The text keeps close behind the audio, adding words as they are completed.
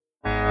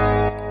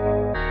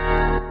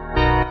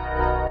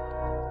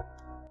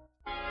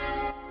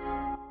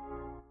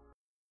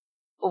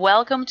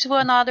Welcome to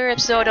another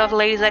episode of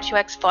Ladies at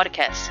UX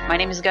podcast. My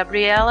name is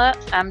Gabriela.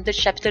 I'm the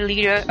chapter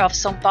leader of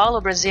São Paulo,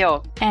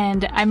 Brazil.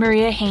 And I'm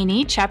Maria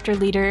Haney, chapter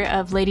leader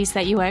of Ladies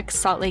at UX,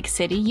 Salt Lake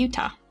City,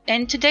 Utah.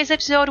 In today's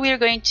episode, we are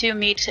going to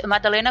meet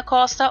Maddie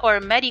Costa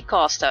or Maddie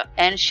Costa,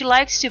 and she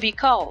likes to be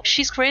called.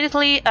 She's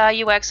currently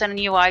a UX and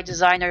UI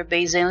designer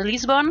based in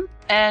Lisbon,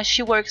 and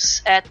she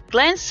works at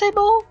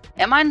Glanceable.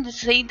 Am I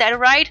saying that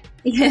right?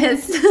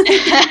 Yes.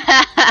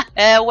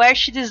 Where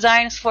she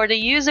designs for the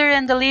user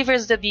and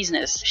delivers the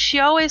business. She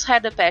always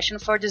had a passion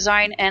for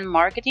design and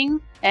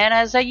marketing, and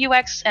as a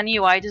UX and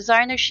UI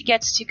designer, she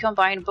gets to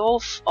combine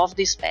both of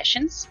these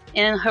passions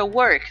in her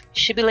work.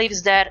 She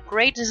believes that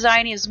great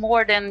design is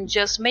more than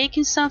just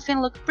making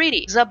something look pretty.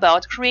 It's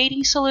about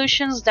creating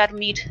solutions that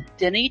meet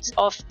the needs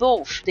of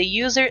both the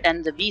user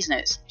and the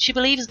business. She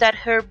believes that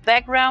her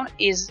background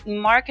in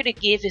marketing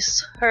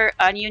gives her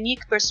a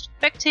unique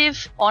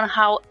perspective on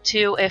how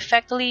to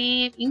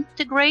effectively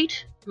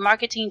integrate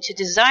marketing to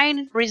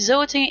design,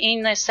 resulting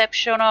in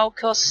exceptional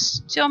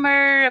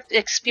customer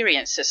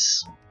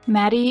experiences.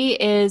 Maddie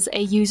is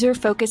a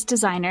user-focused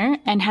designer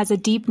and has a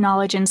deep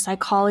knowledge in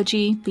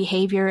psychology,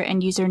 behavior,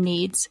 and user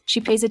needs.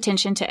 She pays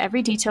attention to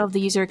every detail of the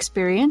user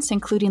experience,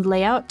 including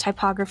layout,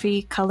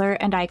 typography, color,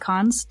 and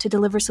icons, to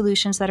deliver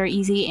solutions that are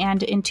easy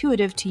and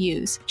intuitive to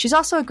use. She's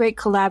also a great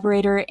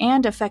collaborator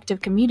and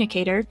effective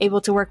communicator,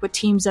 able to work with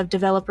teams of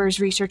developers,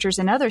 researchers,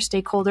 and other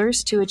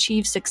stakeholders to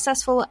achieve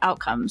successful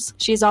outcomes.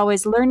 She is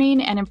always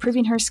learning and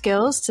improving her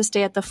skills to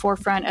stay at the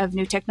forefront of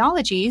new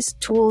technologies,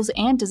 tools,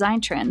 and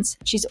design trends.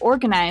 She's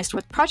organized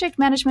with project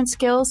management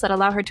skills that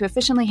allow her to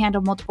efficiently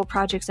handle multiple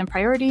projects and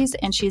priorities,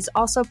 and she's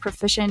also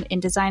proficient in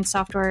design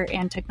software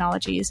and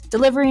technologies,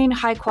 delivering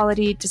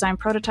high-quality design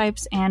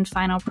prototypes and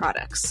final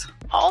products.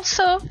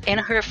 Also, in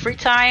her free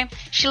time,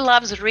 she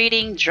loves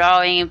reading,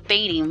 drawing,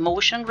 painting,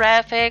 motion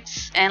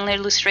graphics, and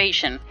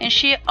illustration. And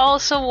she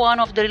also one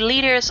of the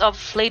leaders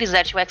of Ladies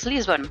at UX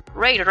Lisbon.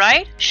 Great,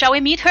 right? Shall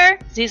we meet her?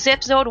 This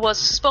episode was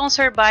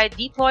sponsored by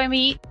Deploy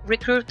Me,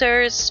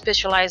 recruiters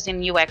specialized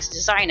in UX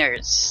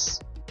designers.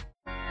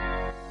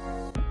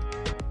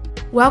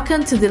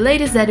 Welcome to the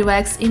Ladies at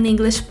UX in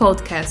English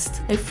podcast,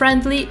 a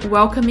friendly,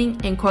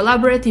 welcoming, and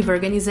collaborative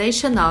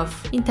organization of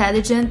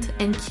intelligent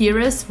and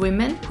curious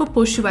women who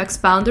push UX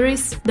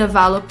boundaries,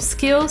 develop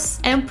skills,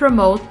 and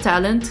promote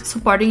talent,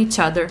 supporting each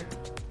other.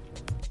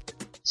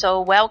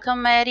 So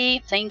welcome,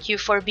 Maddie. Thank you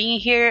for being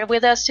here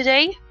with us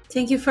today.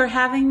 Thank you for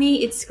having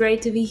me. It's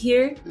great to be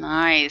here.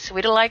 Nice.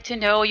 We'd like to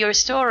know your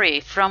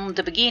story from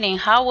the beginning.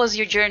 How was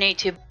your journey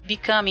to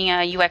becoming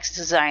a UX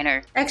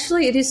designer?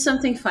 Actually, it is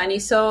something funny.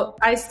 So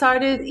I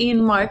started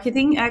in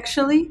marketing,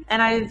 actually,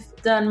 and I've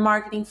done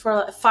marketing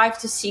for 5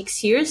 to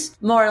 6 years,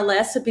 more or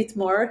less, a bit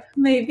more,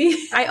 maybe.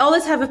 I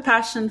always have a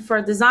passion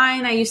for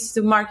design. I used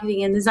to do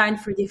marketing and design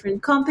for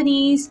different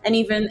companies and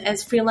even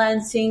as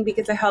freelancing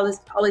because I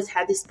always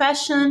had this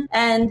passion.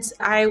 And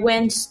I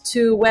went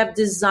to web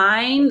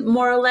design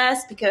more or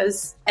less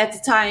because at the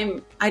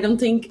time, I don't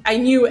think I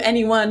knew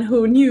anyone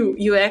who knew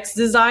UX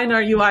design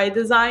or UI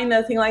design,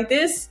 nothing like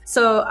this.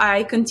 So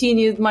I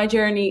continued my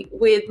journey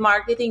with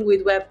marketing,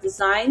 with web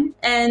design.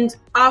 And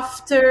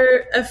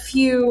after a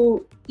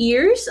few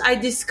years, I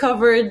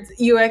discovered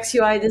UX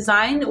UI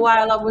design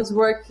while I was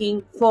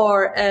working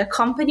for a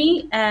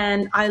company.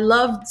 And I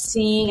loved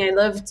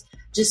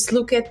just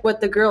look at what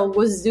the girl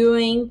was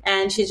doing,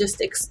 and she just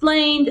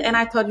explained, and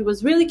I thought it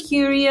was really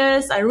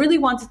curious. I really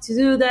wanted to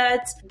do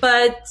that,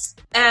 but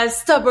as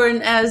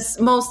stubborn as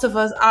most of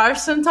us are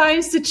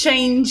sometimes to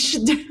change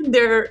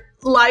their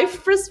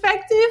life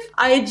perspective,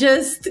 I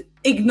just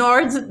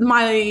ignored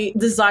my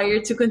desire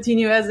to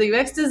continue as a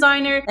UX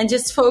designer and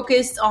just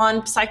focused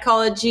on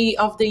psychology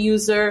of the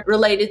user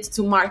related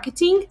to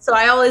marketing. So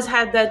I always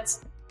had that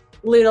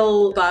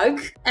little bug.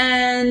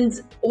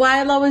 And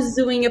while I was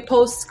doing a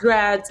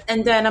postgrad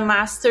and then a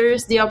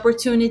master's, the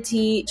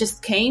opportunity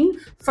just came.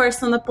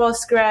 First on the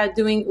postgrad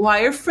doing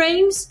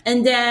wireframes,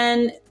 and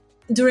then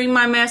during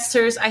my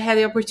master's, I had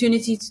the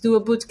opportunity to do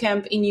a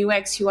bootcamp in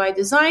UX UI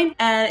design,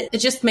 and it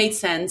just made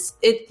sense.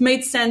 It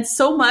made sense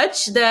so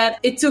much that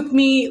it took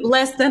me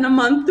less than a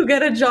month to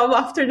get a job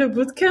after the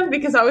bootcamp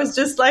because I was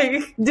just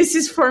like, this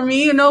is for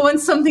me, when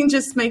something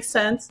just makes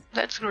sense.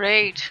 That's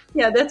great.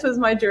 Yeah, that was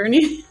my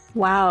journey.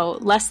 Wow,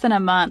 less than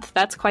a month.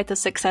 That's quite the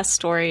success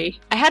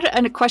story. I had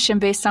a question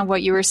based on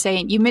what you were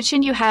saying. You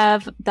mentioned you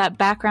have that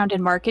background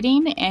in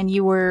marketing and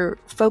you were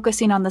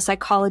focusing on the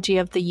psychology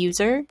of the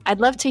user.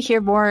 I'd love to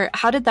hear more.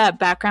 How did that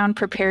background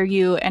prepare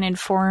you and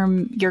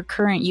inform your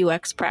current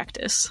UX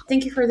practice?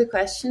 Thank you for the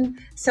question.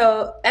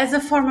 So as a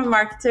former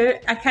marketer,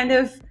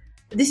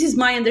 this is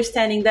my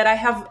understanding that I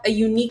have a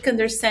unique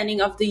understanding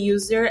of the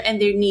user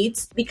and their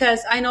needs because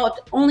I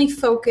not only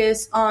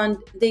focus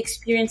on the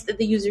experience that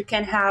the user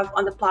can have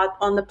on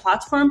the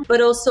platform,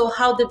 but also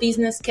how the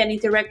business can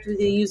interact with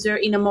the user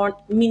in a more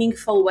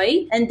meaningful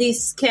way. And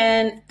this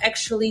can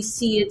actually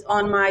see it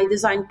on my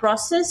design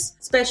process,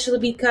 especially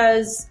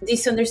because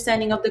this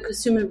understanding of the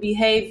consumer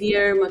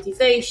behavior,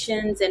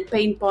 motivations, and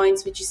pain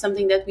points, which is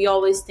something that we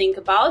always think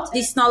about.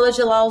 This knowledge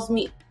allows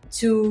me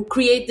to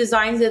create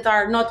designs that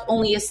are not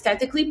only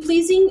aesthetically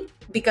pleasing,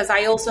 because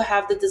I also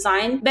have the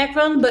design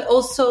background, but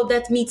also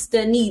that meets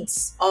the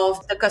needs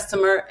of the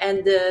customer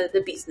and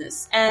the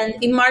business.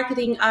 And in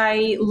marketing,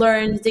 I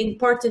learned the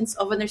importance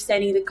of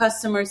understanding the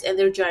customers and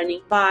their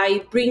journey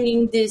by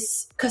bringing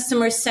this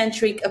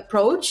customer-centric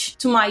approach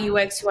to my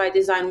UX UI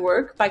design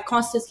work by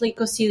constantly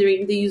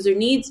considering the user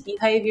needs,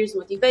 behaviors,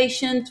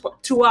 motivation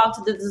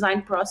throughout the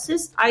design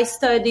process. I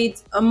studied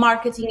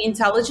marketing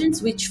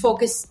intelligence, which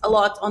focused a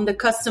lot on the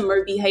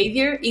customer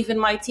behavior. Even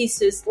my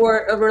thesis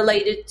were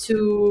related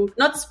to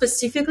not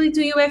specifically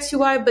to UX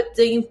UI, but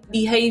the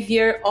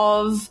behavior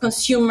of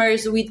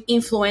consumers with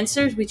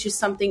influencers, which is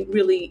something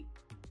really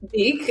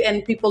big,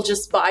 and people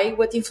just buy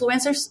what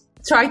influencers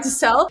try to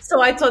sell. So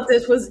I thought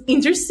this was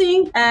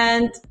interesting.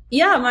 And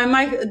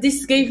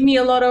this gave me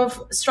a lot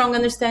of strong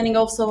understanding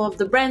also of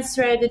the brand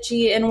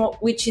strategy and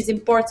which is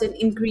important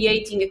in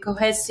creating a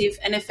cohesive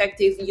and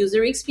effective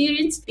user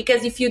experience.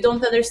 Because if you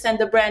don't understand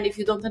the brand, if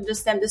you don't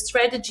understand the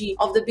strategy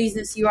of the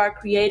business you are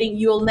creating,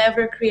 you'll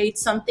never create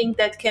something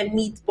that can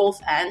meet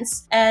both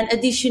ends. And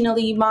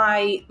additionally,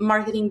 my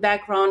marketing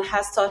background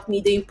has taught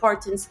me the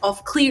importance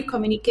of clear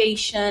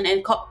communication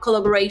and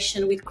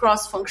collaboration with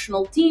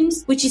cross-functional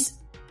teams, which is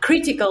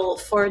critical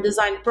for a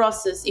design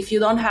process. If you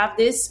don't have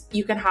this,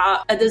 you can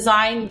have a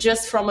design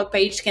just from a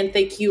page can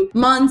take you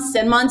months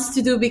and months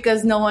to do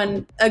because no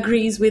one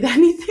agrees with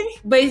anything.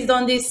 Based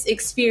on this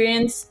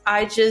experience,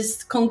 I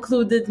just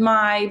concluded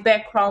my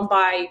background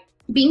by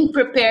being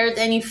prepared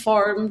and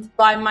informed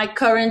by my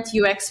current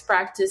UX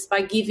practice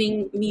by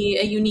giving me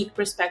a unique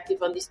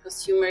perspective on these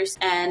consumers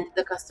and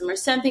the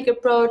customer-centric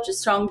approach, a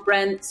strong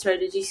brand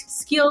strategy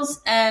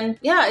skills. And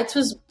it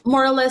was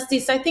more or less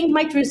this. I think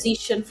my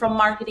transition from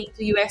marketing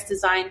to UX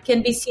design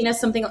can be seen as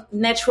something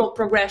natural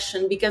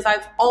progression because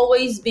I've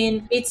always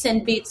been bits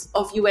and bits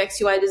of UX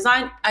UI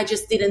design. I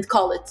just didn't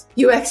call it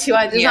UX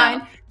UI design.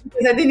 Yeah.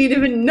 Because I didn't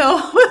even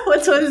know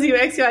what was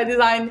UX UI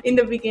design in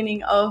the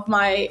beginning of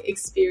my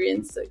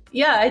experience. So,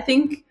 I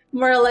think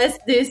more or less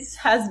this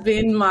has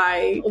been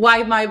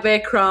why my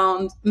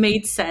background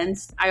made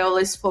sense. I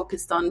always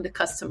focused on the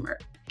customer.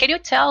 Can you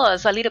tell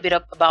us a little bit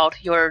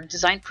about your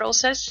design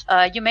process?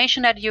 You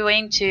mentioned that you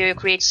aim to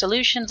create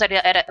solutions that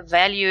add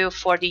value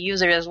for the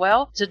user as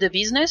well, to the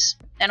business.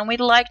 And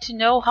we'd like to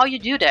know how you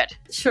do that.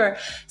 Sure.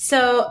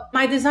 So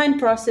my design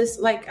process,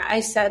 like I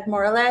said,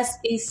 more or less,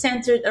 is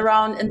centered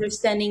around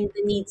understanding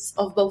the needs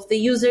of both the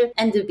user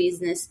and the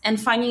business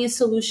and finding a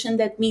solution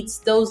that meets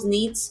those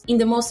needs in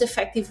the most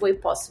effective way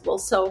possible.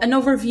 So an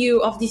overview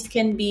of this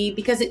can be,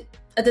 because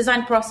a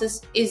design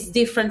process is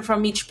different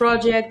from each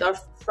project or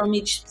from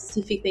each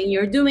specific thing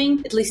you're doing.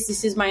 At least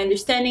this is my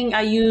understanding.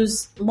 I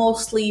use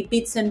mostly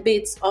bits and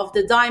bits of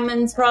the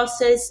diamond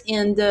process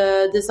in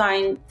the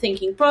design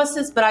thinking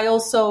process, but I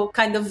also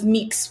kind of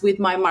mix with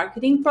my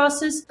marketing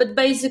process. But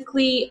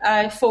basically,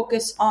 I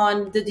focus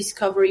on the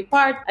discovery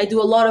part. I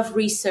do a lot of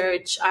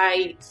research.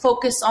 I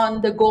focus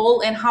on the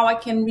goal and how I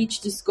can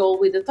reach this goal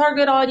with the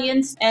target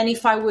audience, and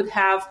if I would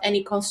have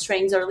any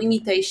constraints or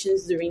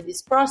limitations during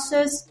this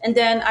process. And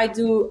then I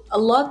do a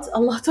lot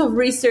of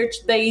research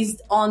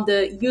based on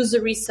the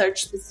user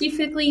research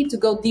specifically to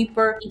go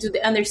deeper into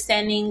the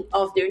understanding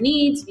of their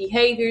needs,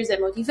 behaviors, and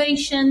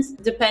motivations,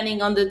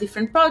 depending on the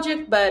different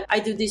project. But I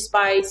do this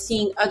by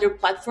seeing other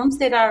platforms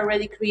that are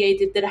already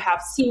created that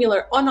have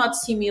similar or not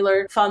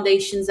similar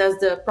foundations as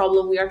the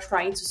problem we are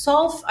trying to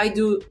solve. I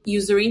do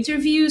user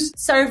interviews,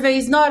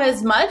 surveys, not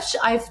as much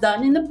I've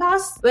done in the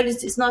past, but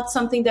it's not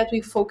something that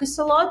we focus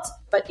a lot.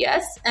 But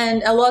yes,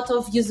 and a lot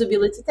of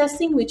usability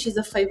testing, which is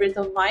a favorite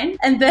of mine.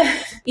 And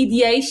then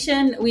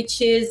ideation,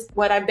 which is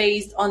what I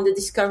based on the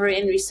discovery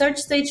and research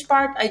stage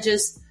part. I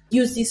just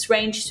use this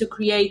range to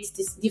create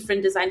these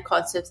different design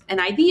concepts and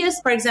ideas.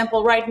 For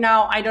example, right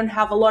now, I don't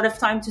have a lot of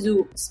time to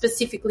do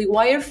specifically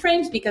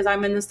wireframes because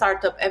I'm in a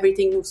startup,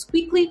 everything moves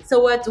quickly.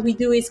 So what we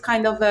do is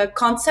kind of a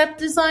concept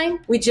design.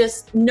 We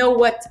just know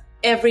what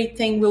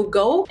everything will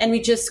go and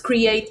we just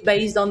create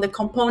based on the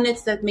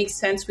components that make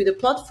sense with the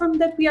platform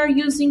that we are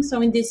using.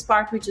 So in this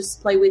part, we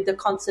just play with the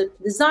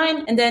concept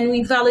design and then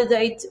we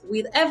validate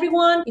with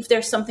everyone. If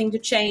there's something to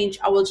change,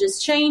 I will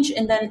just change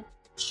and then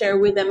share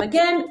with them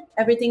again.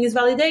 Everything is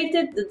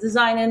validated. The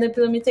design and the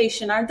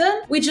implementation are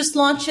done. We just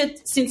launch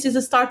it. Since it's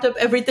a startup,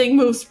 everything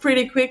moves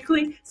pretty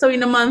quickly. So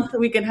in a month,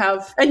 we can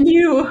have a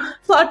new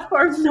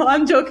platform. No,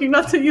 I'm joking,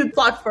 not a new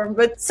platform,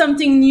 but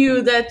something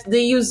new that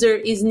the user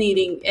is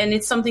needing. And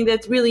it's something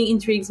that really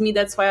intrigues me.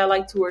 That's why I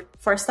like to work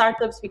for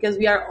startups, because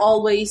we are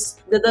always,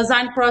 the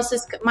design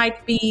process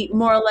might be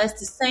more or less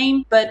the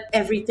same, but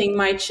everything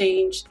might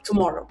change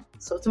tomorrow.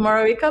 So tomorrow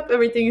I wake up,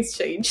 everything is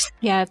changed.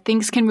 Yeah,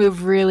 things can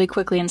move really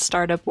quickly in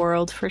startup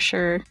world for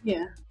sure.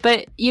 Yeah.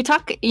 But you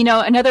talk,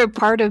 another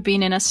part of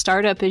being in a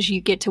startup is you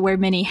get to wear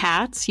many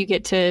hats. You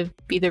get to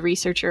be the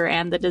researcher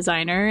and the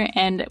designer.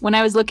 And when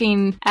I was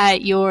looking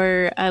at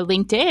your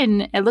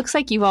LinkedIn, it looks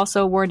like you've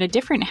also worn a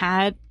different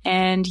hat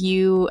and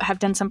you have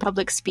done some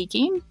public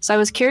speaking. So I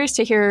was curious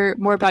to hear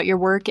more about your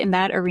work in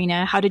that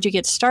arena. How did you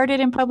get started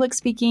in public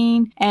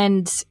speaking?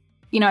 And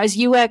as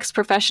UX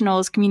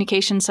professionals,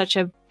 communication is such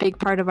a big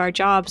part of our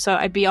job. So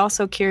I'd be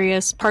also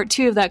curious, part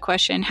 2 of that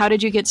question, how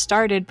did you get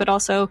started? But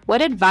also,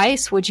 what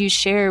advice would you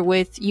share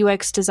with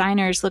UX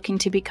designers looking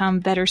to become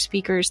better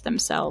speakers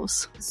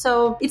themselves?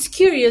 So it's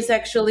curious,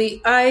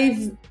 actually.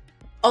 I've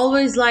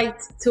always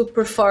liked to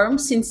perform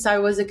since I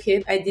was a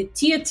kid. I did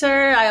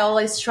theater. I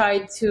always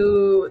tried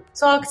to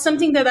talk,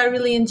 something that I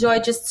really enjoy,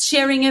 just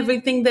sharing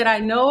everything that I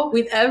know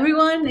with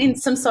everyone in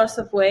some sort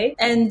of way.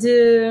 And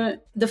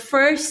the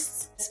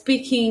first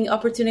speaking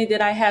opportunity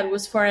that I had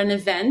was for an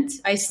event.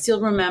 I still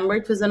remember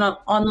it was an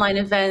online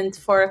event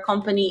for a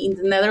company in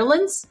the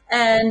Netherlands.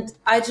 And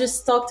I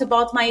just talked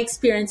about my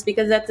experience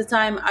because at the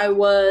time I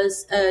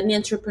was an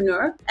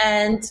entrepreneur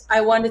and I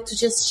wanted to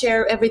just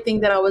share everything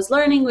that I was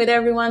learning with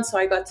everyone. So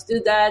I got to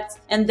do that.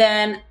 And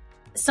then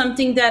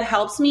something that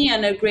helps me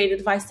and a great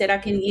advice that I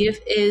can give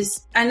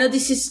is, I know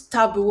this is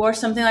taboo or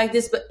something like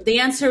this, but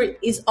the answer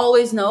is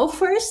always no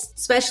first,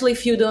 especially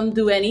if you don't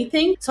do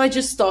anything. So I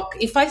just talk.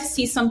 If I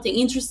see something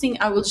interesting,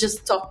 I will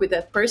just talk with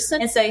that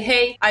person and say,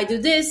 hey, I do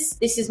this.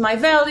 This is my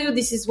value.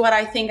 This is what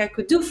I think I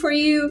could do for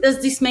you.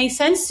 Does this make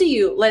sense to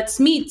you? Let's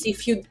meet.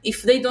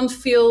 If they don't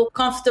feel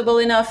comfortable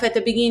enough at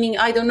the beginning,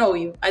 I don't know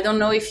you. I don't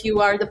know if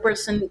you are the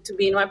person to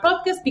be in my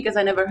podcast because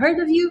I never heard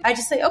of you. I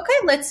just say, okay,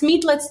 let's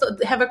meet. Let's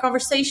have a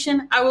conversation.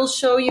 I will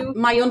show you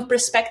my own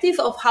perspective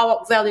of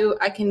how value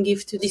I can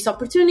give to this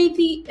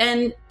opportunity.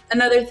 And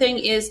another thing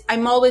is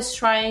I'm always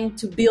trying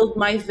to build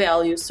my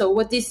value. So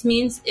what this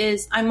means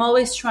is I'm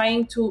always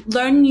trying to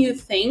learn new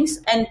things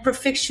and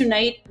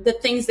perfectionate the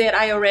things that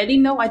I already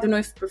know. I don't know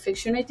if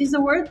perfectionate is a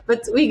word,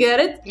 but we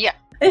get it. Yeah.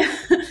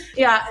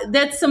 Yeah,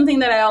 that's something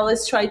that I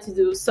always try to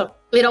do. So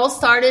it all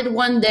started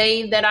one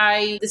day that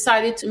I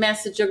decided to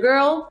message a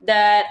girl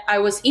that I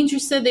was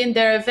interested in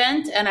their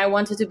event and I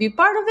wanted to be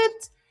part of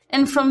it.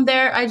 And from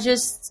there, I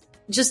just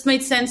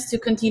made sense to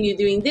continue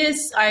doing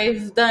this.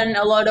 I've done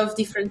a lot of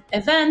different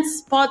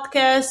events,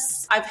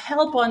 podcasts. I've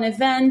helped on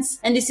events.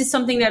 And this is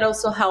something that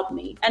also helped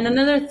me. And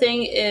another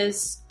thing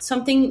is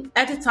something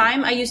at the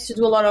time I used to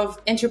do a lot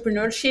of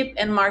entrepreneurship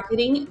and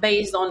marketing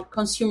based on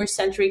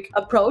consumer-centric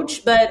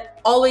approach, but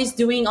always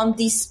doing on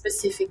this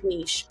specific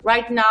niche.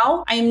 Right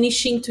now, I am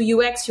niching to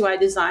UX UI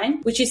design,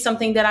 which is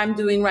something that I'm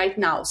doing right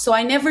now. So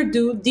I never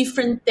do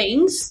different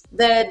things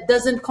that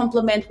doesn't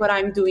complement what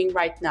I'm doing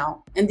right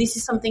now. And this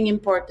is something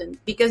important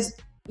because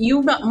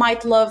you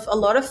might love a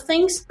lot of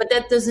things, but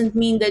that doesn't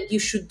mean that you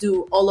should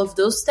do all of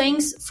those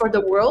things for the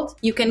world.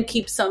 You can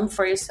keep some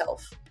for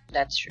yourself.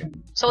 That's true.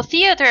 So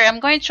theater, I'm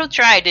going to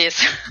try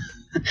this.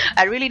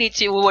 I really need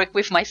to work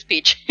with my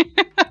speech.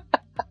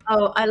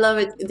 Oh, I love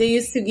it. They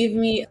used to give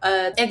me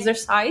an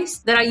exercise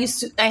that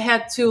I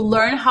had to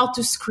learn how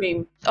to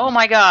scream. Oh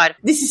my God.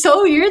 This is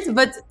so weird,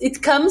 but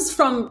it comes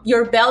from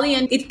your belly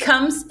and it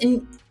comes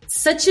in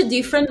such a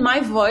different, my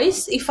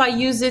voice, if I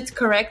use it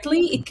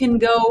correctly, it can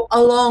go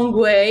a long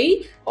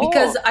way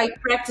because I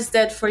practiced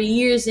that for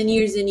years and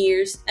years and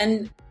years.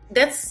 And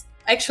that's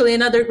actually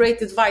another great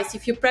advice.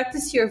 If you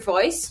practice your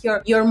voice,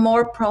 you're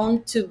more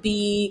prone to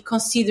be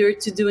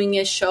considered to doing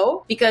a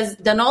show because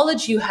the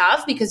knowledge you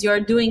have, because you are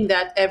doing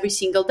that every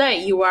single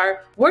day, you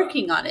are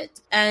working on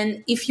it.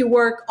 And if you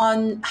work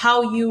on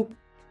how you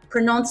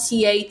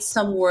pronunciate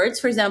some words,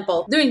 for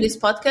example, during this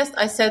podcast,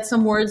 I said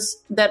some words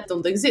that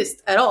don't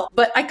exist at all,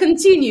 but I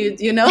continued,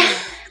 that's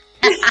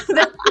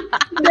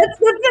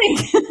the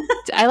thing.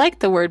 I like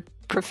the word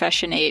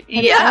professionate.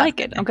 Yeah. I like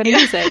it. I'm going to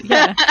use it.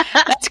 Yeah.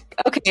 That's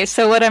okay.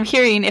 So what I'm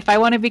hearing, if I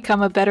want to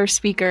become a better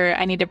speaker,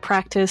 I need to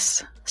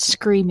practice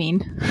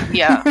screaming.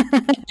 Yeah.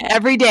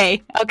 Every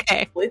day.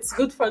 Okay. It's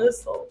good for the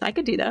soul. I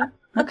could do that.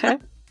 Okay.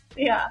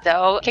 Yeah.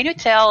 So can you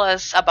tell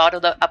us about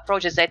the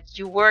projects that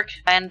you work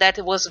and that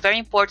was very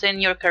important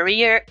in your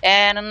career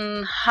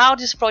and how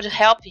this project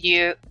helped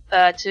you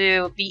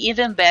to be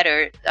even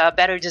better, a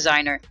better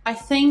designer? I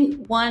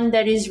think one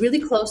that is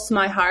really close to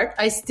my heart,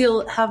 I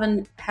still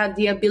haven't had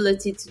the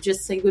ability to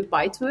just say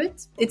goodbye to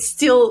it. It's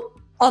still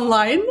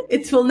online.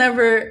 It will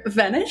never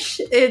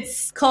vanish.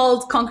 It's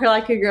called Conquer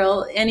Like a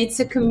Girl, and it's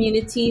a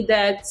community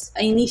an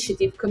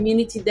initiative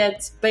community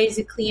that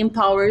basically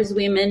empowers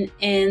women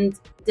and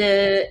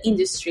the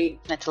industry.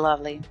 That's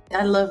lovely.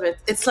 I love it.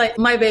 It's like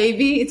my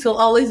baby. It will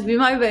always be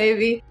my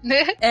baby.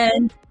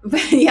 And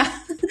yeah.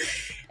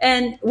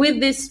 And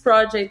with this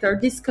project or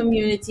this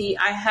community,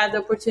 I had the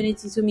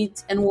opportunity to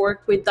meet and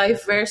work with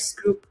diverse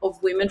group of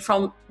women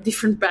from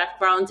different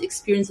backgrounds,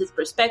 experiences,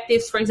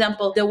 perspectives. For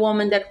example, the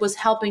woman that was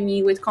helping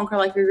me with Conquer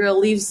Like a Girl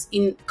lives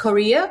in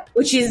Korea,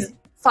 which is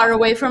far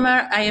away from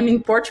her. I am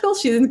in Portugal.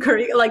 She's in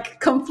Korea, like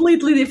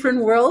completely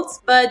different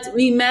worlds. But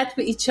we met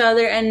with each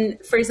other. And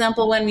for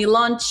example, when we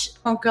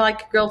launched Conquer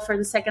Like a Girl for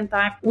the second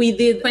time, we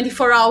did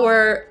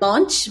 24-hour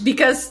launch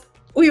because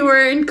we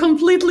were in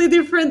completely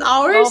different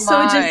hours. Oh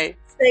my. So just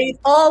stayed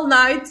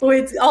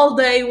all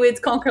day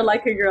with Conquer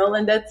Like a Girl,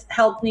 and that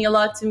helped me a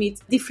lot to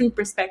meet different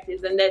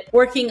perspectives. And that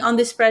working on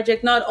this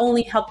project not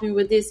only helped me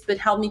with this, but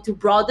helped me to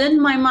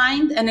broaden my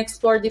mind and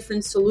explore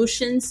different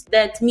solutions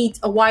that meet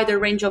a wider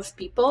range of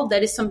people.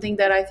 That is something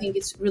that I think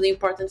is really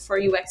important for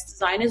UX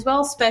design as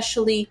well,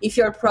 especially if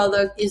your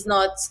product is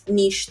not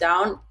niche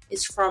down,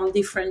 it's from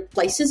different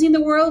places in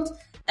the world.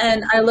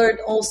 And I learned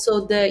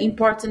also the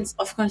importance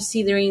of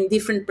considering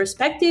different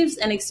perspectives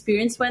and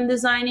experience when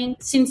designing.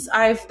 Since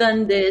I've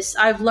done this,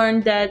 I've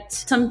learned that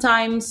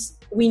sometimes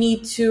we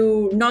need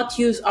to not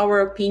use our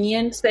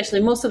opinion, especially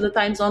most of the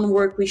times on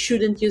work, we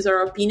shouldn't use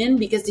our opinion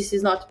because this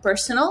is not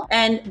personal.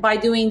 And by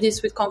doing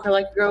this with Conquer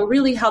Like a Girl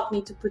really helped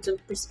me to put in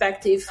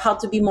perspective how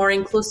to be more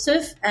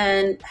inclusive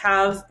and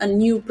have a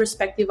new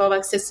perspective of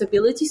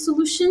accessibility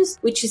solutions,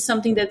 which is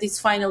something that is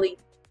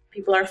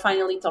people are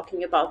finally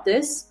talking about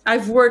this.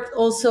 I've worked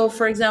also,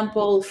 for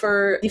example,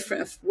 for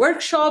different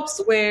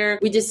workshops where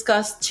we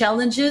discussed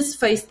challenges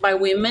faced by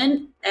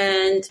women.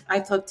 And I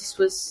thought this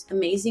was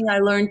amazing. I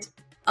learned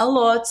a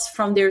lot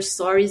from their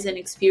stories and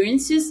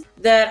experiences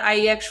that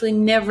I actually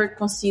never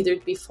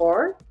considered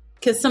before.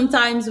 Because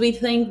sometimes we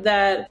think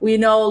that we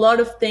know a lot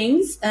of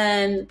things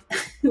and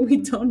we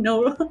don't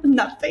know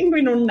nothing.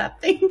 We know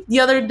nothing. The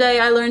other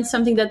day, I learned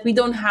something that we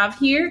don't have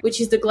here,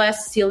 which is the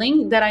glass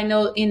ceiling that I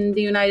know in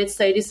the United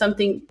States is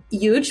something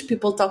huge.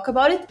 People talk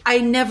about it. I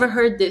never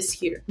heard this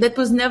here. That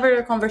was never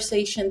a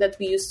conversation that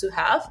we used to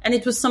have. And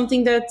it was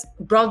something that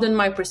broadened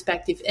my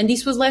perspective. And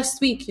this was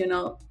last week,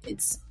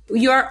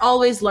 you are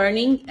always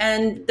learning,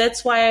 and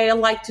that's why I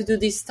like to do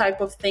this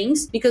type of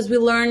things, because we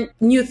learn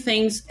new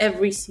things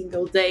every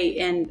single day.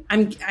 And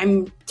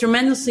I'm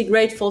tremendously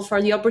grateful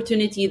for the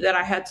opportunity that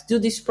I had to do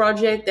this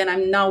project, and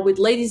I'm now with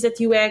Ladies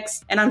at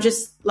UX, and I'm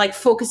just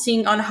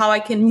focusing on how I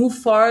can move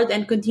forward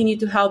and continue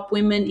to help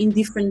women in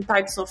different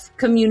types of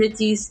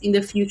communities in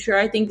the future.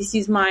 I think this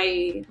is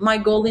my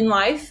goal in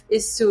life,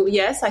 is to,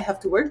 yes, I have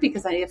to work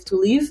because I have to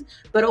live,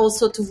 but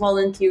also to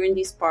volunteer in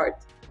this part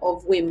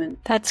of women.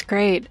 That's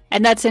great.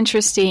 And that's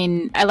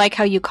interesting. I like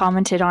how you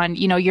commented on,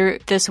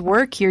 this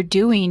work you're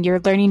doing, you're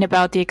learning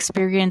about the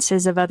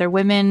experiences of other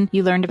women.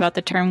 You learned about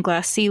the term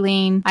glass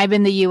ceiling. I'm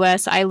in the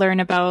US. I learn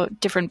about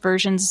different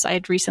versions.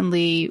 I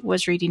recently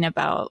was reading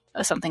about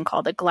something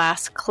called a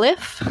glass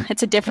cliff.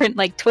 It's a different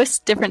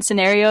twist, different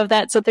scenario of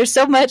that. So there's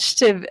so much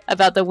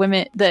about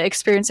the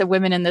experience of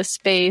women in this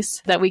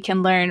space that we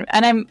can learn.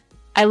 And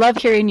I love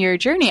hearing your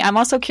journey. I'm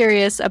also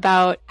curious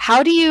about,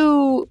 how do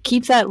you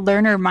keep that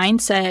learner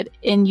mindset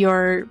in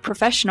your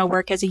professional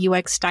work as a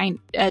UX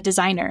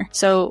designer?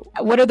 So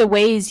what are the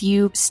ways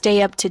you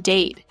stay up to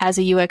date as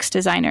a UX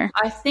designer?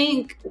 I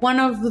think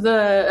one of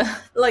the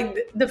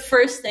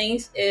first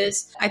things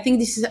is, I think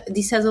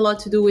this has a lot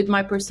to do with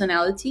my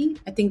personality.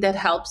 I think that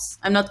helps.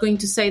 I'm not going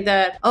to say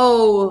that,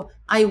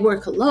 I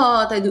work a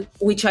lot,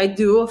 which I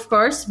do, of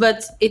course,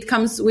 but it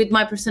comes with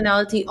my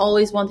personality,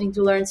 always wanting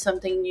to learn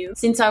something new.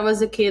 Since I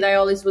was a kid, I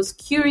always was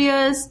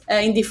curious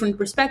in different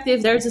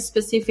perspectives. There's a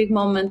specific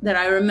moment that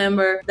I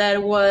remember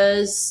that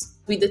was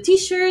with a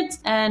t-shirt,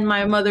 and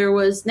my mother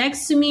was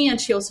next to me,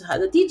 and she also had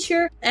a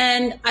teacher.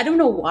 And I don't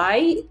know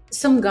why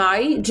some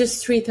guy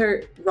just treated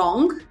her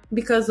wrong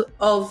because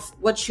of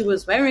what she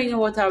was wearing and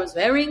what I was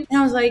wearing. And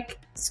I was like,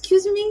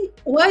 excuse me,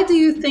 why do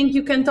you think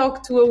you can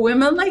talk to a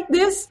woman like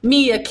this?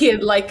 Me, a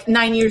kid,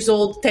 9 years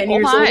old, 10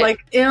 years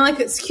old,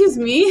 excuse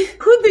me,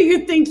 who do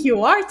you think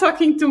you are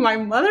talking to my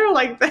mother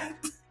like that?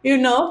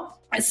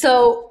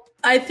 So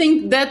I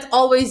think that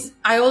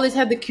I always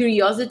had the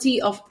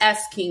curiosity of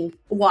asking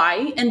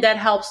why, and that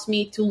helps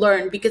me to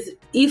learn, because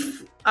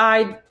if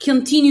I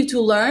continue to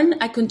learn,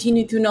 I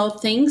continue to know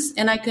things,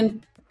 and I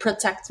can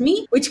protect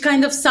me, which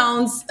kind of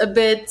sounds a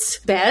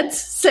bit bad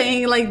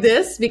saying like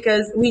this,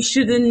 because we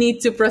shouldn't need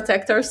to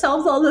protect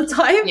ourselves all the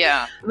time.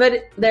 Yeah.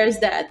 But there's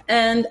that.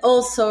 And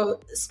also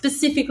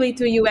specifically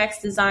to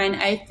UX design,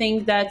 I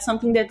think that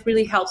something that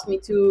really helps me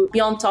to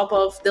be on top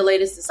of the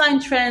latest design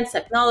trends,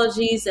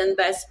 technologies, and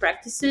best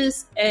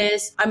practices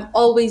is I'm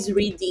always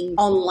reading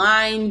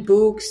online,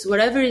 books,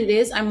 whatever it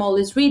is, I'm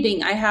always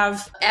reading. I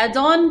have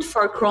add-on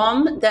for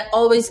Chrome that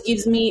always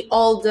gives me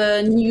all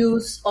the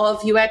news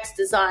of UX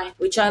design,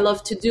 which I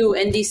love to do.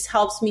 And this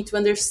helps me to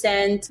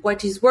understand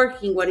what is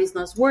working, what is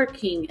not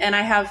working. And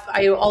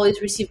I always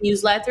receive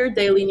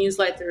daily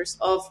newsletters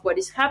of what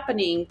is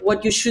happening,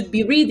 what you should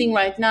be reading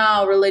right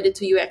now related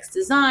to UX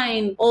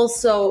design.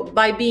 Also,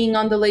 by being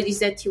on the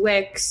Ladies at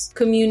UX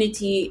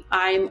community,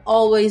 I'm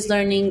always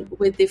learning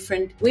with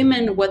different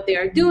women what they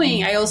are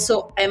doing. I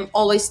also am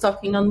always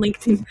talking on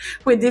LinkedIn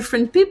with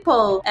different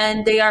people,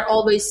 and they are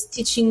always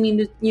teaching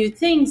me new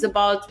things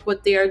about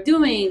what they are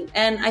doing.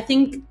 And I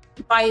think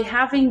by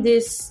having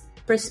this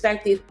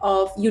perspective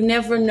of you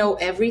never know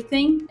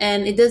everything,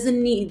 and it doesn't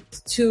need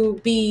to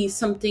be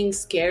something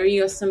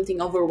scary or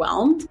something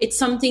overwhelmed. It's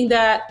something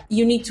that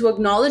you need to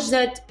acknowledge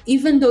that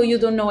even though you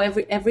don't know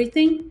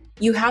everything,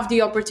 you have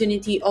the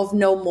opportunity of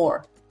know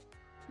more.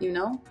 you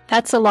know?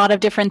 That's a lot of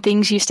different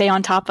things you stay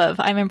on top of.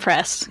 I'm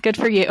impressed. Good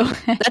for you.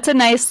 That's a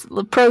nice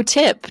pro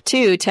tip,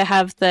 too, to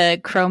have the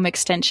Chrome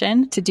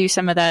extension to do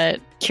some of that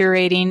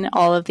curating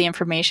all of the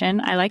information.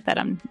 I like that.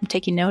 I'm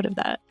taking note of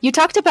that. You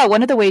talked about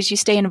one of the ways you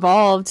stay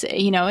involved,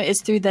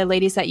 is through the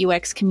Ladies at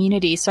UX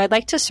community. So I'd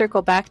like to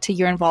circle back to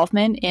your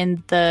involvement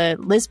in the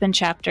Lisbon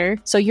chapter.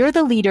 So you're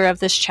the leader of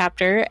this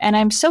chapter, and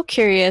I'm so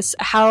curious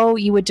how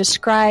you would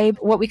describe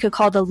what we could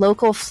call the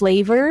local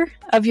flavor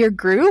of your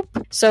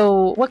group.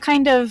 So what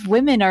kind of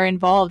women are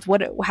involved?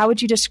 How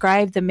would you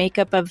describe the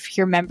makeup of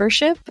your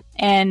membership?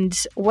 And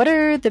what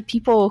are the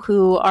people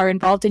who are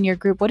involved in your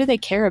group? What do they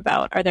care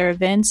about? Are there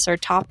events or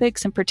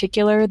topics in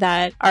particular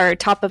that are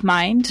top of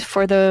mind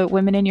for the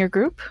women in your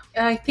group?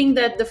 I think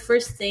that the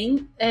first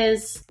thing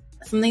is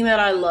something that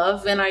I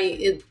love and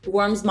it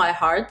warms my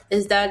heart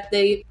is that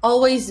they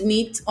always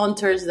meet on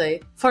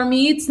Thursday. For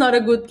me, it's not a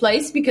good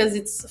place because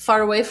it's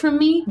far away from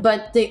me,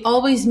 but they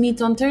always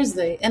meet on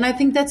Thursday. And I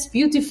think that's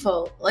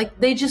beautiful. Like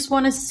they just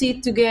want to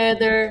sit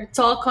together,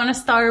 talk on a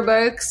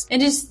Starbucks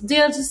and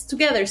they're just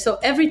together. So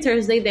every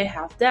Thursday they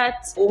have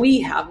that.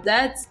 We have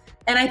that.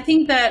 And I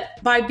think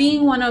that by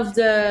being one of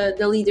the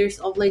leaders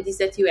of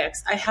Ladies at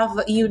UX, I have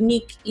a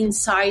unique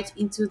insight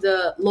into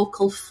the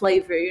local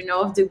flavor,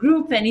 of the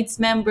group and its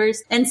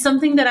members. And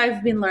something that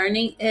I've been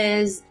learning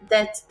is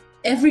that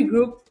every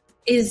group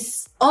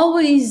is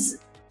always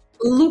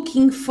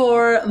looking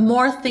for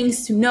more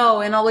things to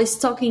know and always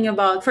talking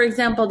about, for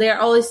example, they are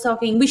always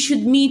talking, we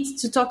should meet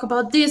to talk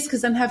about this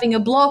because I'm having a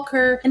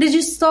blocker. And they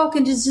just talk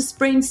and just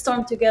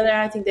brainstorm together.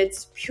 I think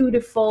that's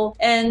beautiful.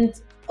 And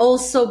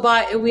also,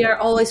 we are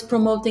always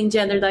promoting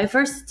gender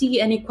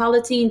diversity and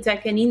equality in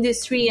tech and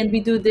industry. And we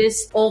do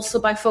this also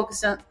by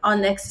focusing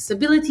on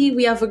accessibility.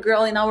 We have a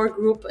girl in our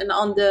group and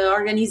on the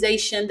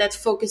organization that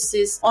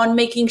focuses on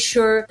making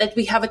sure that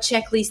we have a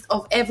checklist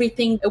of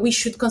everything we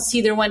should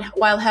consider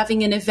while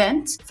having an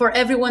event for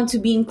everyone to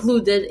be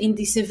included in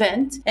this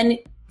event. And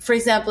for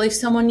example, if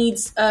someone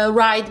needs a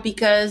ride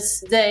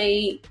because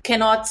they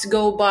cannot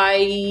go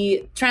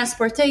by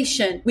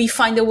transportation, we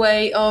find a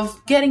way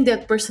of getting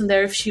that person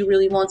there if she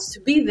really wants to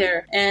be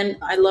there. And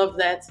I love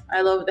that.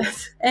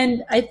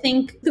 And I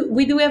think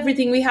we do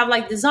everything. We have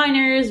like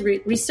designers,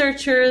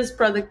 researchers,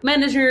 product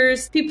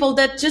managers, people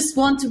that just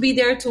want to be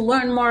there to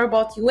learn more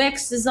about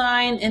UX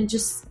design. And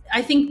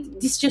I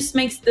think this just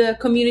makes the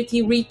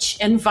community rich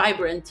and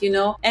vibrant,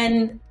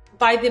 and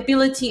by the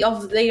ability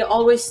of they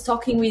always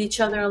talking with each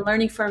other and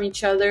learning from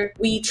each other,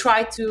 we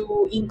try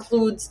to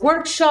include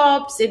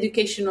workshops,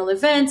 educational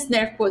events,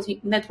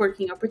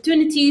 networking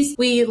opportunities.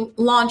 We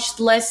launched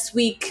last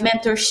week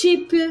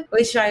mentorship,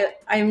 which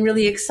I'm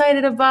really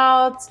excited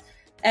about.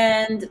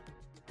 And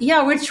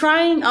we're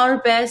trying our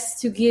best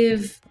to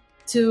give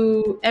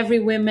to every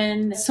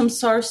woman some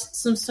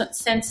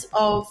sense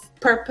of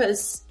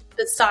purpose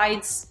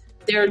besides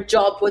their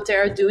job, what they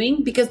are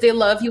doing, because they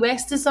love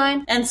UX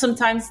design. And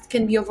sometimes it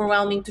can be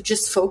overwhelming to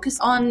just focus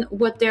on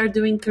what they're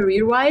doing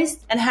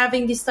career-wise. And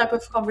having these type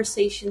of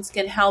conversations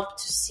can help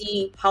to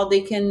see how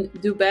they can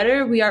do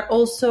better. We are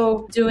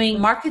also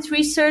doing market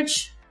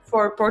research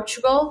for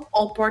Portugal.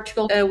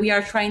 We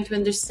are trying to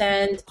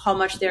understand how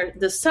much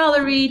the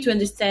salary, to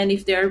understand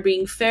if they are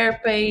being fair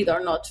paid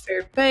or not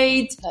fair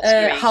paid,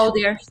 how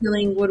they are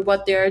feeling with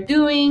what they are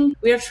doing.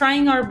 We are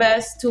trying our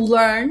best to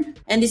learn,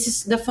 and this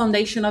is the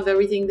foundation of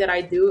everything that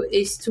I do,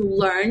 is to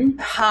learn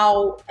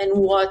how and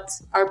what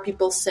are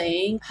people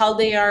saying, how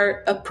they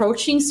are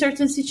approaching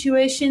certain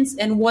situations,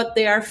 and what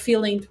they are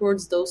feeling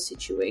towards those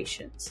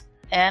situations.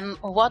 And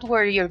what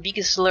were your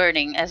biggest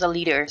learning as a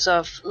leader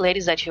of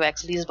Ladies at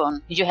UX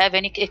Lisbon? Did you have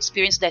any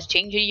experience that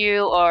changed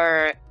you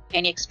or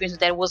any experience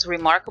that was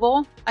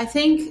remarkable? I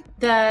think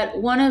that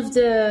one of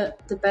the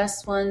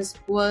best ones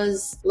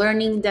was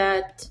learning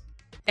that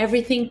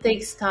everything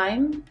takes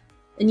time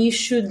and you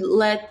should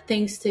let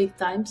things take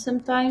time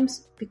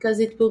sometimes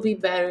because it will be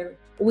better.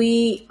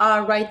 We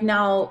are right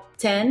now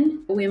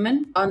 10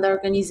 women on the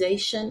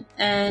organization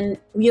and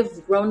we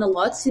have grown a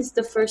lot since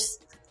the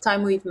first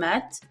time we've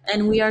met,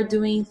 and we are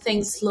doing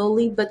things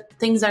slowly, but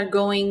things are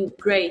going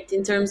great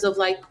in terms of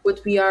like what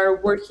we are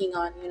working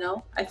on,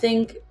 I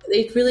think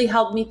it really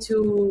helped me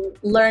to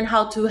learn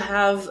how to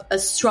have a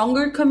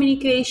stronger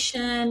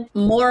communication,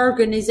 more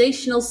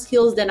organizational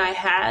skills than I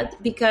had,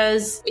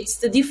 because it's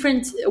the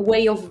different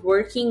way of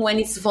working when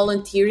it's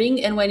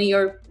volunteering and when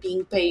you're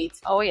being paid.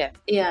 Oh yeah.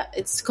 Yeah,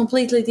 it's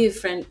completely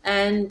different.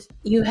 And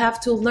you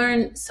have to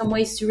learn some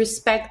ways to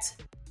respect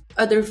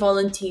other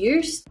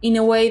volunteers in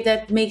a way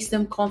that makes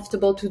them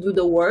comfortable to do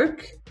the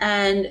work.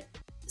 And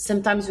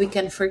sometimes we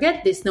can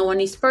forget this. No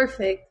one is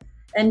perfect.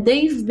 And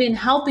they've been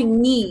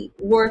helping me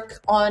work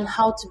on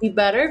how to be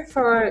better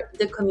for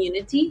the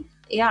community.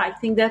 Yeah, I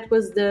think that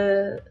was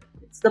the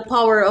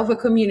power of a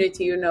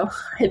community,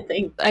 I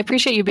think. I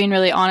appreciate you being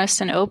really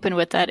honest and open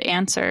with that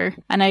answer.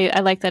 And I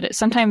like that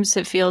sometimes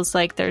it feels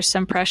like there's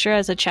some pressure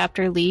as a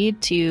chapter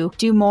lead to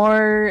do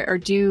more or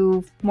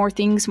do more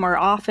things more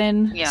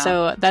often. Yeah.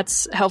 So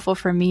that's helpful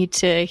for me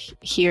to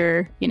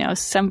hear,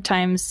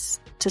 sometimes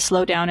to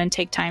slow down and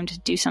take time to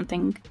do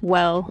something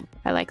well.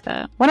 I like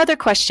that. One other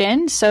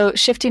question. So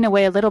shifting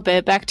away a little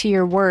bit back to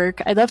your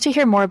work, I'd love to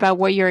hear more about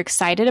what you're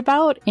excited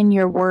about in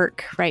your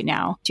work right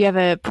now. Do you have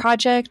a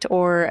project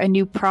or a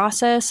new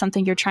process,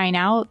 something you're trying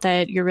out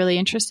that you're really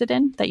interested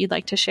in that you'd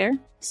like to share?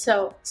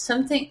 So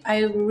something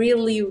I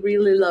really,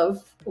 really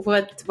love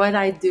what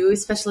I do,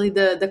 especially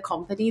the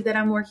company that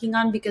I'm working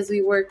on, because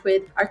we work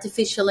with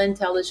artificial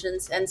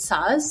intelligence and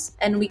SaaS,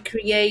 and we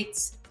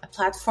create a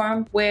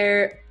platform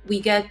where we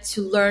get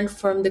to learn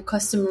from the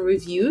customer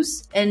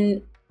reviews,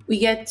 and we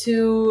get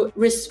to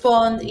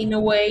respond in a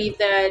way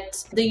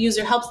that the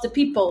user helps the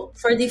people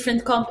for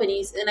different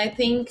companies. And I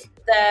think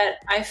that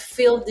I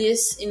feel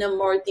this in a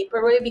more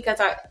deeper way because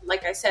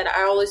like I said,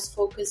 I always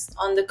focused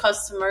on the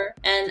customer,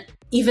 and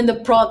even the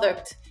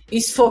product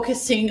is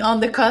focusing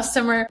on the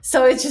customer.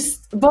 So it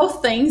just,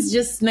 both things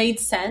just made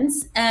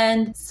sense.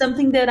 And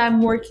something that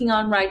I'm working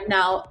on right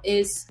now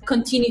is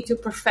continue to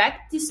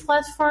perfect this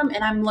platform.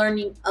 And I'm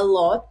learning a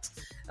lot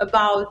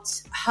about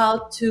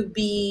how to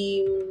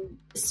be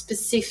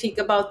specific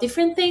about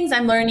different things.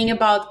 I'm learning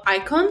about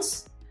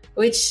icons,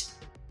 which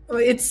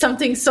it's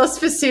something so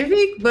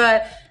specific,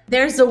 but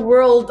there's a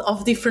world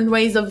of different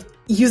ways of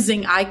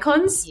using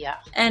icons. Yeah.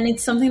 And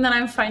it's something that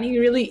I'm finding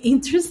really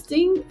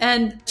interesting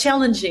and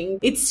challenging.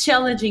 It's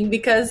challenging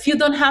because if you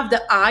don't have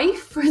the eye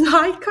for the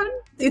icon,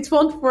 it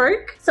won't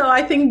work. So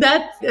I think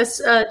that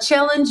is a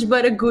challenge,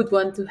 but a good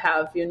one to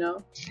have, you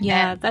know?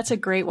 Yeah, that's a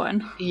great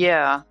one.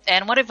 Yeah.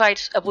 And what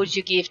advice would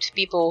you give to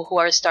people who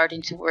are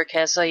starting to work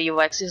as a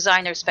UX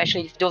designer,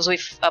 especially those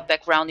with a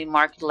background in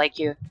marketing like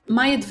you?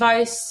 My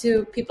advice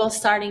to people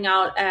starting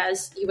out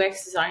as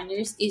UX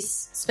designers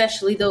is,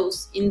 especially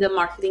those in the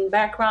marketing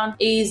background,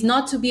 is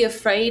not to be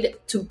afraid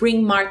to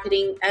bring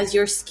marketing as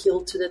your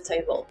skill to the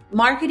table.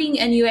 Marketing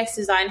and UX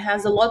design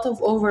has a lot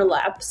of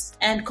overlaps,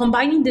 and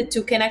combining the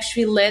two can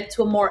actually lead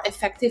to a more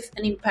effective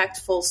and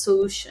impactful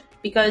solution,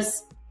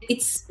 because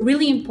it's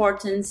really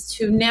important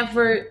to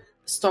never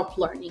stop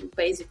learning,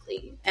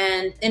 basically,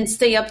 and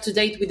stay up to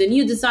date with the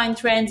new design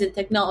trends and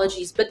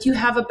technologies. But you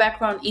have a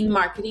background in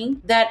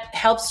marketing that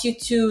helps you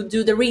to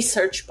do the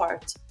research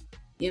part,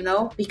 you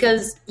know,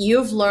 because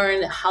you've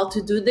learned how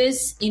to do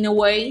this in a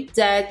way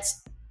that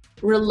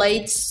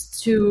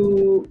relates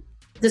to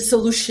the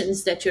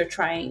solutions that you're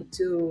trying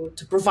to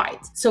provide.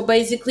 So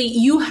basically,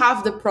 you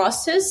have the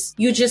process,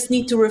 you just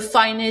need to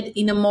refine it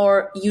in a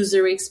more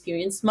user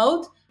experience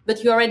mode,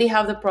 but you already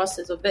have the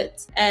process of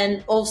it.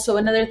 And also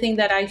another thing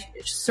that I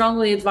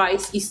strongly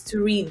advise is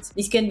to read.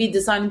 This can be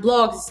design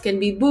blogs, this can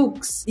be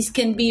books. This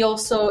can be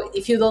also,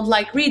 if you don't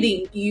like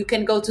reading, you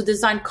can go to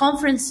design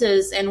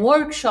conferences and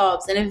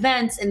workshops and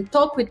events and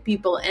talk with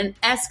people and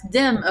ask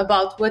them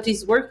about what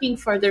is working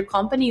for their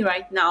company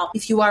right now,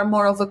 if you are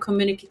more of a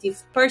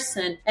communicative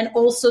person. And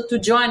also to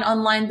join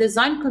online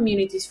design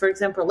communities, for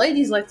example,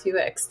 Ladies Like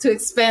UX, to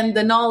expand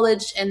the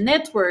knowledge and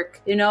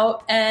network, you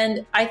know.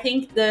 And I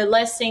think the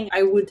last thing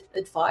I would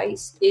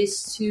advise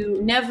is to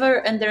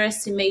never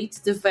underestimate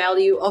the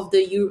value of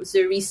the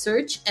user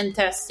research and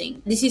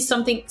testing. This is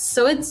something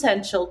so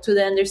essential to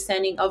the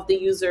understanding of the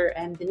user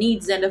and the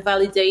needs, and to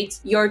validate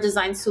your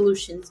design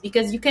solutions,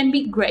 because you can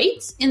be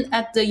great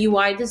at the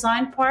UI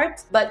design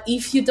part, but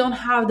if you don't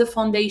have the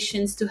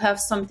foundations to have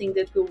something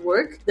that will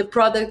work, the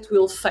product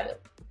will fail.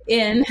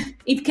 And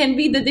it can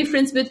be the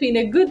difference between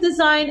a good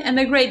design and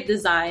a great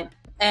design.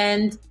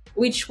 And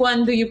which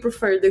one do you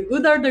prefer, the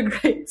good or the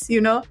great, you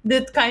know,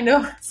 that kind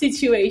of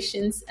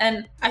situations.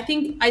 And I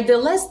think the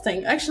last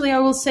thing, actually, I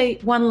will say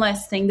one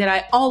last thing that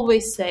I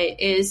always say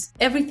is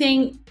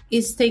everything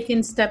is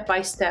taken step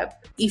by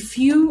step. If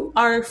you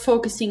are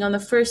focusing on the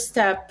first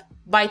step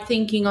by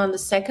thinking on the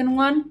second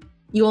one,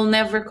 you will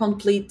never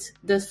complete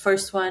the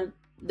first one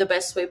the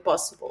best way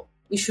possible.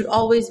 You should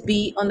always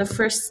be on the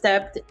first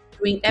step,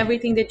 doing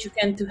everything that you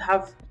can to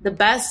have the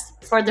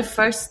best for the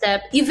first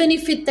step. Even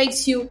if it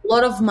takes you a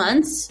lot of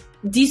months,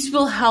 this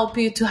will help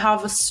you to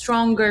have a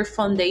stronger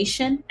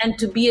foundation and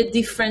to be a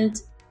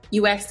different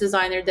UX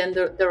designer than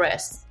the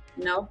rest.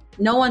 You know,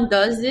 no one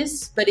does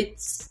this, but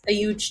it's a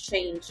huge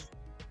change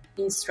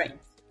in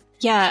strength.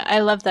 Yeah, I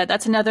love that.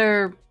 That's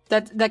another,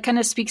 that kind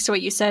of speaks to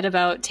what you said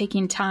about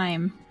taking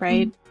time,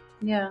 right? Mm-hmm.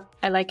 Yeah.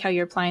 I like how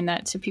you're applying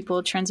that to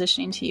people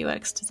transitioning to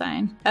UX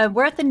design.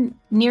 We're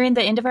nearing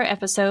the end of our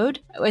episode.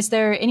 Is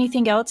there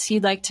anything else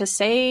you'd like to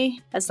say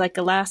as like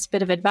a last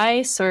bit of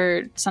advice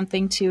or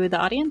something to the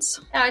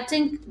audience? I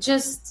think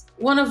just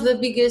one of the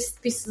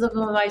biggest pieces of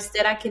advice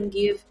that I can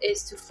give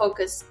is to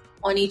focus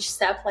on each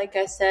step, like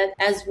I said,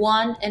 as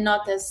one and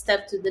not as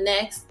step to the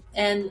next.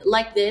 And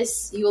like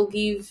this, you will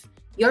give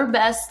your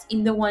best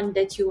in the one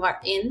that you are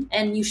in,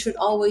 and you should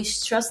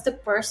always trust the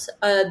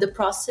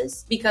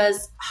process,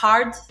 because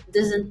hard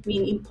doesn't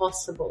mean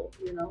impossible,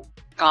 you know.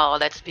 Oh,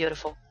 that's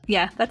beautiful.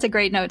 Yeah, that's a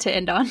great note to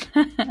end on.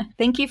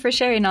 Thank you for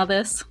sharing all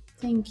this.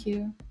 Thank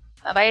you.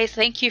 Bye.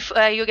 Thank you,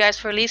 you guys,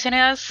 for listening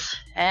to us,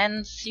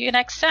 and see you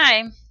next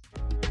time.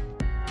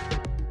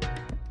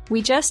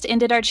 We just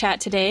ended our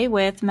chat today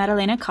with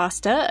Maddie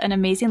Costa, an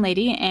amazing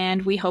lady,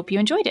 and we hope you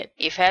enjoyed it.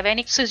 If you have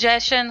any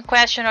suggestion,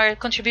 question, or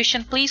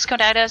contribution, please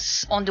contact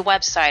us on the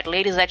website,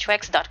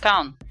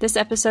 ladiesatux.com. This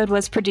episode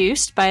was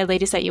produced by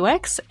Ladies at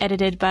UX,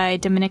 edited by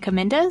Dominica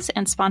Mendez,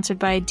 and sponsored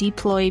by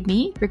Deploy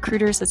Me,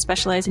 recruiters that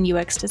specialize in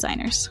UX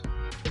designers.